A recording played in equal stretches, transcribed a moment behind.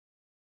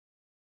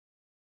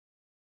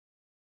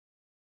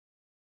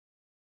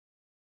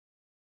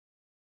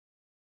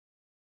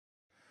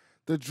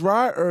The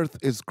dry earth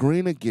is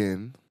green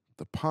again,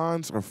 the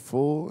ponds are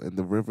full, and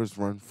the rivers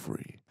run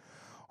free.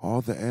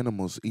 All the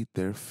animals eat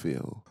their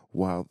fill,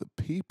 while the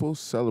people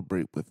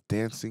celebrate with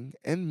dancing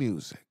and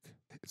music.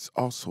 It's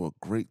also a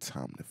great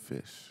time to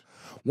fish.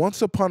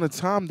 Once upon a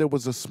time, there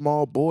was a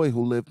small boy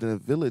who lived in a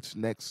village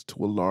next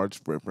to a large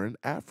river in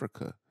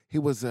Africa. He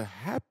was a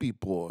happy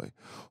boy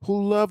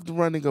who loved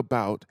running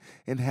about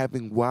and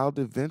having wild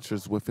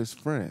adventures with his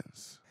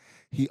friends.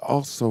 He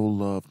also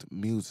loved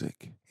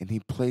music, and he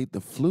played the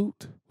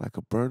flute like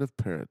a bird of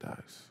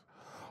paradise.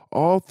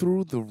 All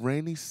through the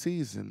rainy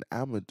season,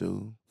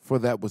 Amadou, for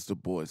that was the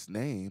boy's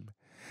name,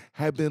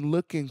 had been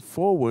looking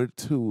forward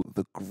to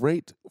the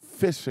great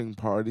fishing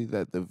party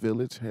that the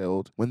village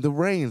held when the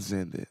rains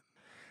ended.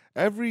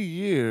 Every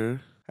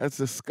year, as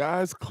the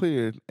skies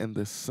cleared and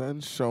the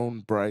sun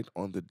shone bright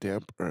on the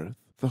damp earth,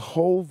 the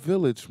whole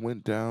village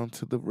went down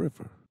to the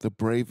river. The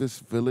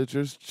bravest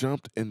villagers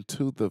jumped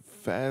into the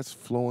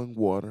fast-flowing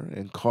water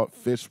and caught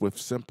fish with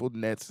simple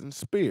nets and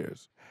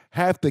spears.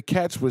 Half the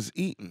catch was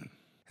eaten,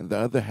 and the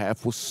other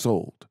half was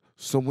sold.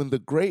 So when the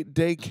great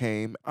day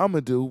came,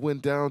 Amadou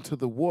went down to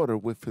the water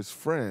with his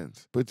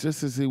friends. But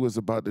just as he was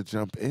about to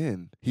jump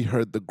in, he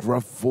heard the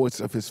gruff voice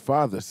of his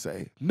father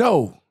say,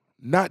 "No,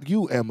 not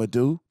you,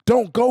 Amadou.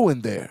 Don't go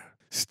in there.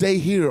 Stay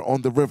here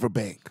on the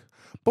riverbank."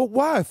 "But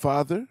why,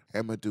 father?"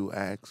 Amadou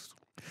asked.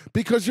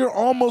 "Because you're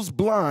almost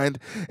blind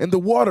and the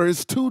water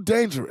is too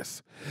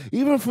dangerous,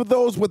 even for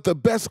those with the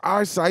best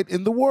eyesight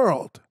in the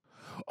world."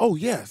 Oh,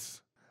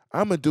 yes,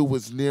 Amadou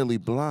was nearly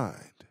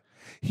blind.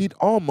 He'd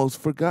almost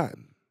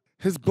forgotten.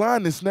 His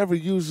blindness never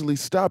usually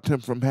stopped him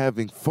from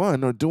having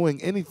fun or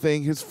doing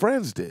anything his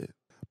friends did.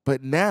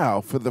 But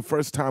now, for the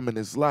first time in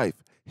his life,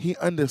 he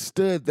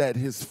understood that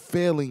his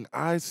failing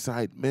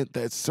eyesight meant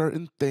that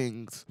certain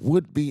things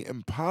would be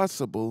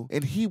impossible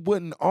and he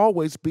wouldn't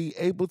always be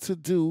able to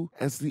do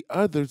as the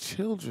other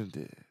children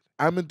did.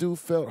 Amadou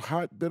felt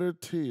hot, bitter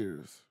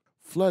tears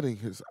flooding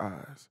his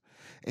eyes,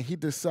 and he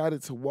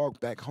decided to walk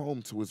back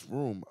home to his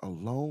room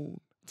alone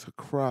to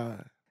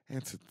cry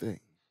and to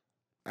think.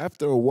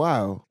 After a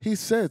while, he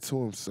said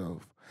to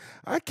himself,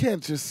 "I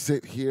can't just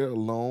sit here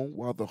alone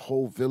while the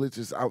whole village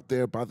is out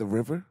there by the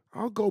river.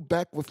 I'll go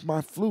back with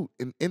my flute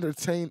and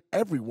entertain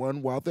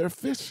everyone while they're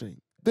fishing.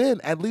 Then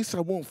at least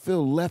I won't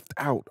feel left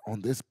out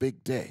on this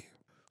big day."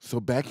 So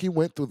back he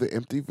went through the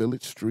empty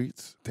village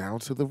streets down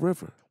to the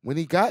river. When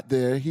he got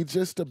there, he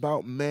just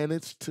about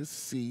managed to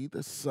see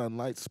the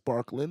sunlight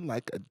sparkling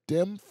like a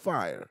dim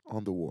fire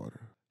on the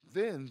water.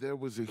 Then there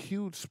was a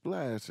huge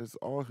splash as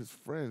all his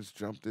friends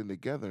jumped in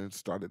together and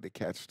started to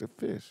catch the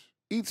fish.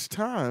 Each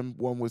time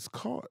one was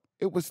caught,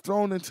 it was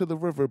thrown into the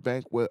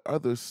riverbank where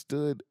others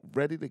stood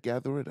ready to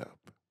gather it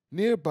up.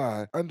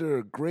 Nearby, under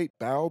a great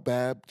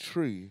baobab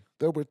tree,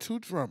 there were two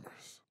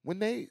drummers. When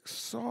they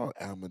saw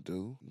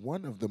Amadou,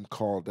 one of them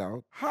called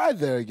out, "Hi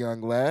there,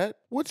 young lad.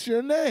 What's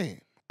your name?"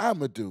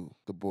 "Amadou,"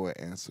 the boy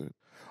answered.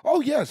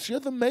 "Oh yes,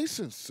 you're the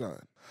mason's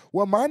son.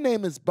 Well, my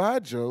name is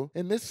Bajo,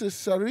 and this is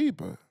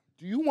Sariba.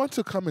 Do you want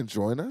to come and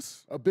join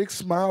us?" A big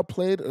smile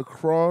played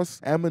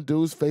across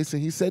Amadou's face,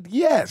 and he said,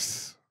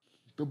 "Yes."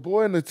 The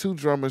boy and the two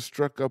drummers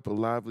struck up a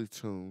lively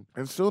tune,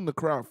 and soon the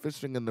crowd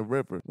fishing in the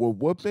river were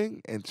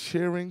whooping and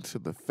cheering to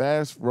the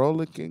fast,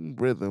 rollicking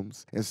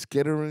rhythms and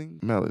skittering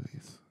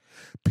melodies.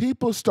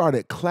 People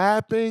started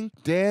clapping,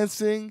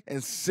 dancing,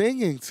 and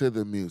singing to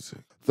the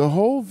music. The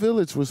whole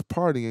village was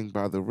partying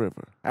by the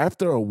river.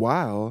 After a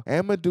while,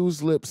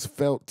 Amadou's lips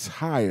felt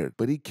tired,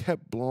 but he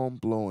kept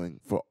blowing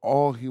for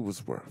all he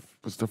was worth.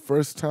 It was the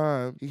first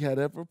time he had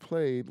ever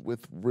played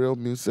with real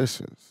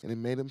musicians, and it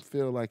made him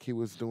feel like he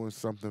was doing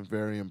something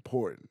very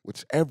important,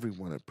 which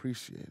everyone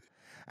appreciated.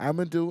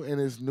 Amadou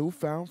and his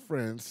newfound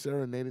friends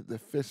serenaded the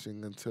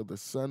fishing until the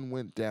sun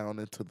went down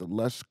into the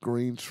lush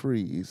green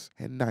trees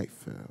and night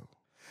fell.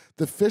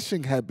 The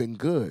fishing had been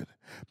good,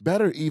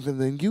 better even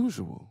than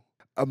usual.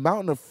 A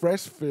mountain of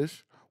fresh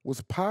fish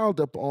was piled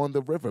up on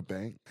the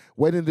riverbank,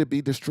 waiting to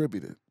be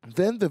distributed.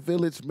 Then the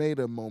village made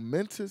a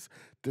momentous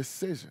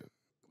decision.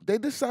 They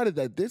decided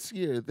that this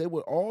year they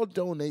would all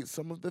donate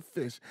some of the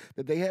fish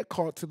that they had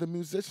caught to the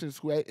musicians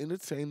who had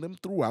entertained them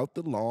throughout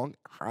the long,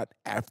 hot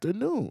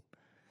afternoon.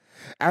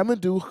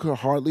 Amadou could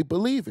hardly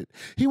believe it.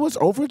 He was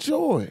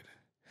overjoyed.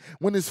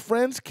 When his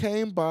friends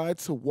came by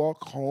to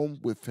walk home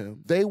with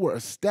him, they were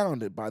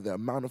astounded by the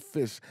amount of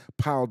fish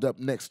piled up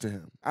next to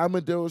him.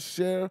 Amadou's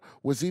share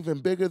was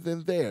even bigger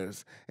than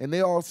theirs, and they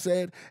all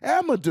said,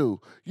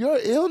 "Amadou, your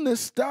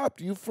illness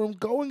stopped you from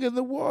going in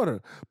the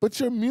water, but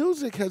your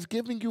music has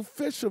given you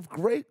fish of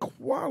great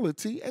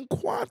quality and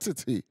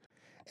quantity."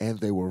 And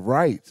they were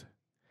right.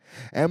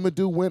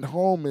 Amadou went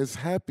home as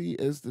happy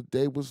as the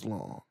day was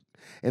long.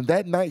 And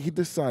that night he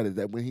decided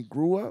that when he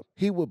grew up,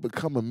 he would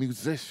become a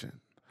musician.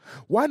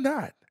 Why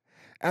not?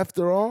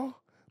 After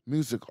all,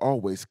 music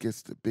always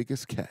gets the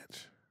biggest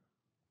catch.